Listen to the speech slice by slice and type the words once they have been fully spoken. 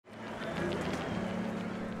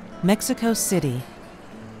Mexico City,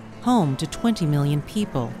 home to 20 million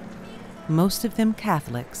people, most of them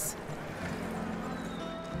Catholics.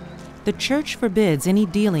 The church forbids any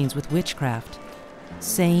dealings with witchcraft,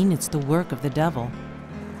 saying it's the work of the devil.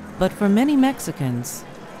 But for many Mexicans,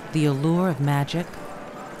 the allure of magic,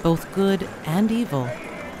 both good and evil,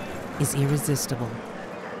 is irresistible.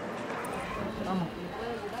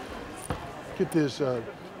 Get this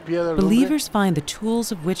Believers find the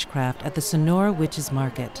tools of witchcraft at the Sonora Witches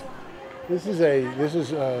Market. This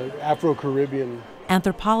is Afro-Caribbean.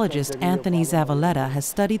 Anthropologist Anthony Zavaleta has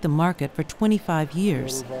studied the market for 25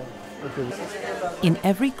 years. In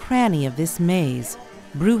every cranny of this maze,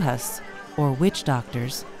 brujas, or witch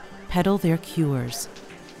doctors, peddle their cures.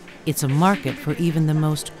 It's a market for even the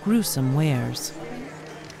most gruesome wares.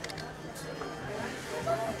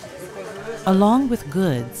 Along with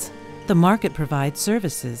goods, the market provides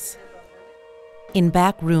services. In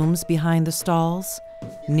back rooms behind the stalls,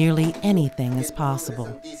 nearly anything is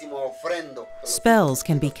possible. Spells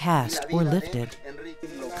can be cast or lifted.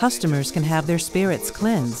 Customers can have their spirits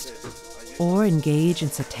cleansed or engage in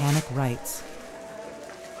satanic rites.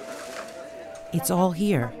 It's all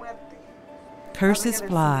here. Curses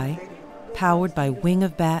fly, powered by wing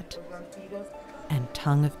of bat and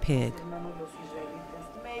tongue of pig.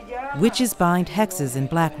 Witches bind hexes in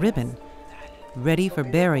black ribbon, ready for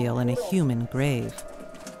burial in a human grave.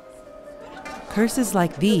 Curses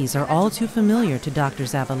like these are all too familiar to Dr.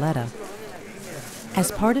 Zavaleta.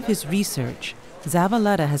 As part of his research,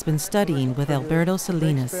 Zavaleta has been studying with Alberto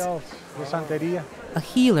Salinas, a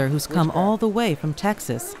healer who's come all the way from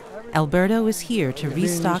Texas. Alberto is here to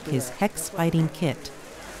restock his hex-fighting kit.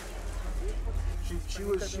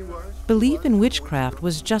 Belief in witchcraft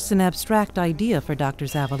was just an abstract idea for Dr.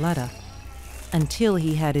 Zavaleta, until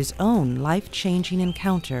he had his own life-changing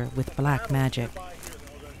encounter with black magic.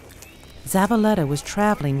 Zavaleta was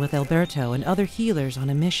traveling with Alberto and other healers on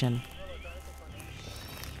a mission.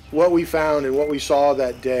 What we found and what we saw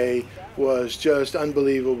that day was just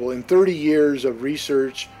unbelievable. In 30 years of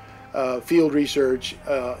research, field research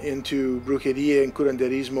into brujeria and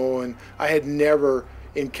curanderismo, and I had never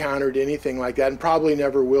encountered anything like that and probably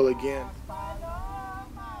never will again.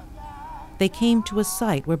 They came to a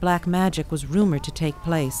site where black magic was rumored to take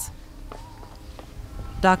place.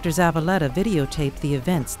 Dr. Zavaleta videotaped the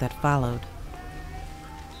events that followed.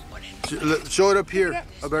 Show it up here,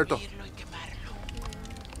 Alberto.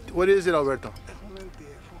 What is it, Alberto?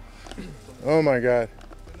 Oh my God.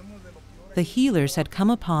 The healers had come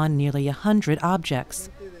upon nearly 100 objects,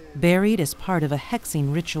 buried as part of a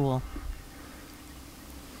hexing ritual.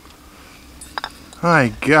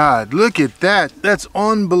 My God, look at that. That's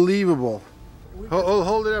unbelievable.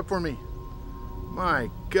 Hold it up for me. My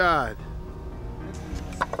God.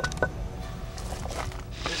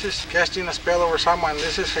 This is casting a spell over someone.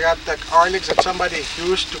 This has got the garlics that somebody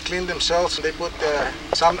used to clean themselves. They put a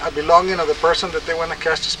belonging of the person that they want to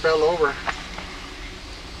cast a spell over.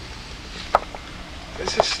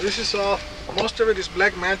 This is all. Most of it is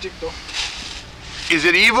black magic, though. Is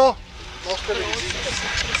it evil? Most of it is evil.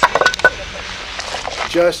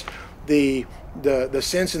 Just the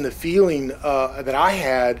sense and the feeling that I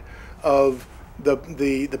had of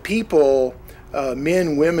the people,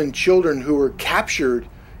 men, women, children who were captured,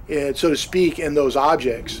 so to speak, in those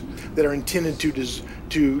objects that are intended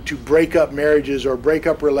to break up marriages or break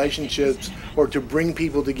up relationships or to bring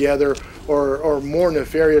people together or more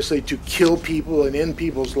nefariously to kill people and end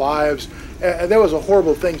people's lives. That was a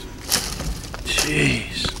horrible thing.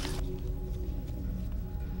 Jeez.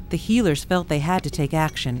 The healers felt they had to take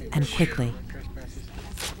action, and quickly.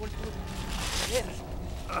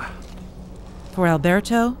 For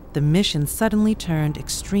Alberto, the mission suddenly turned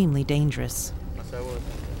extremely dangerous.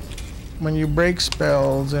 When you break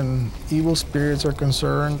spells and evil spirits are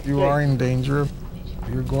concerned, you are in danger.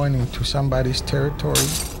 You're going into somebody's territory,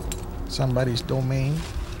 somebody's domain.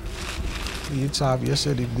 It's obvious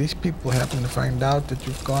that if these people happen to find out that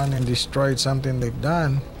you've gone and destroyed something they've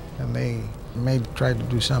done, and they may try to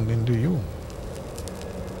do something to you.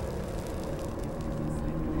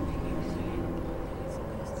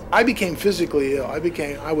 I became physically ill.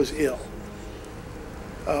 I was ill.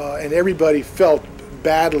 And everybody felt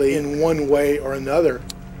badly in one way or another.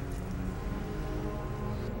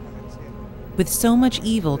 With so much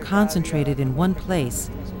evil concentrated in one place,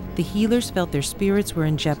 the healers felt their spirits were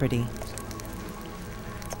in jeopardy.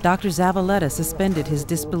 Dr. Zavaleta suspended his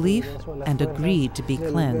disbelief and agreed to be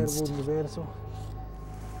cleansed.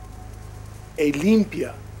 A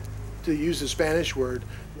limpia, to use the Spanish word,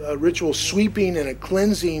 a ritual sweeping and a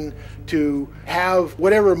cleansing to have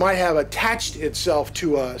whatever might have attached itself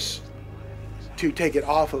to us, to take it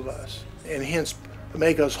off of us, and hence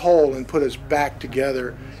make us whole and put us back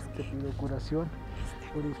together.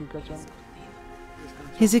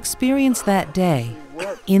 His experience that day,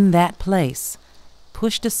 in that place,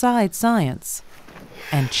 pushed aside science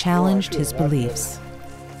and challenged his beliefs.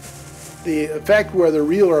 The effect, whether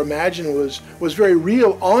real or imagined, was very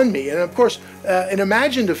real on me. And of course, an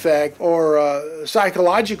imagined effect or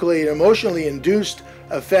psychologically and emotionally induced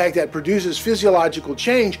effect that produces physiological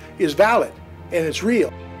change is valid and it's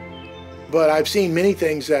real. But I've seen many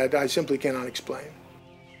things that I simply cannot explain.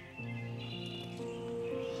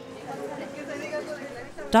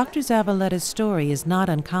 Dr. Zavaletta's story is not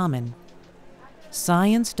uncommon.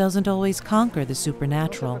 Science doesn't always conquer the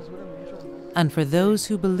supernatural. And for those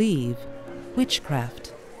who believe,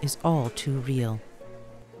 witchcraft is all too real.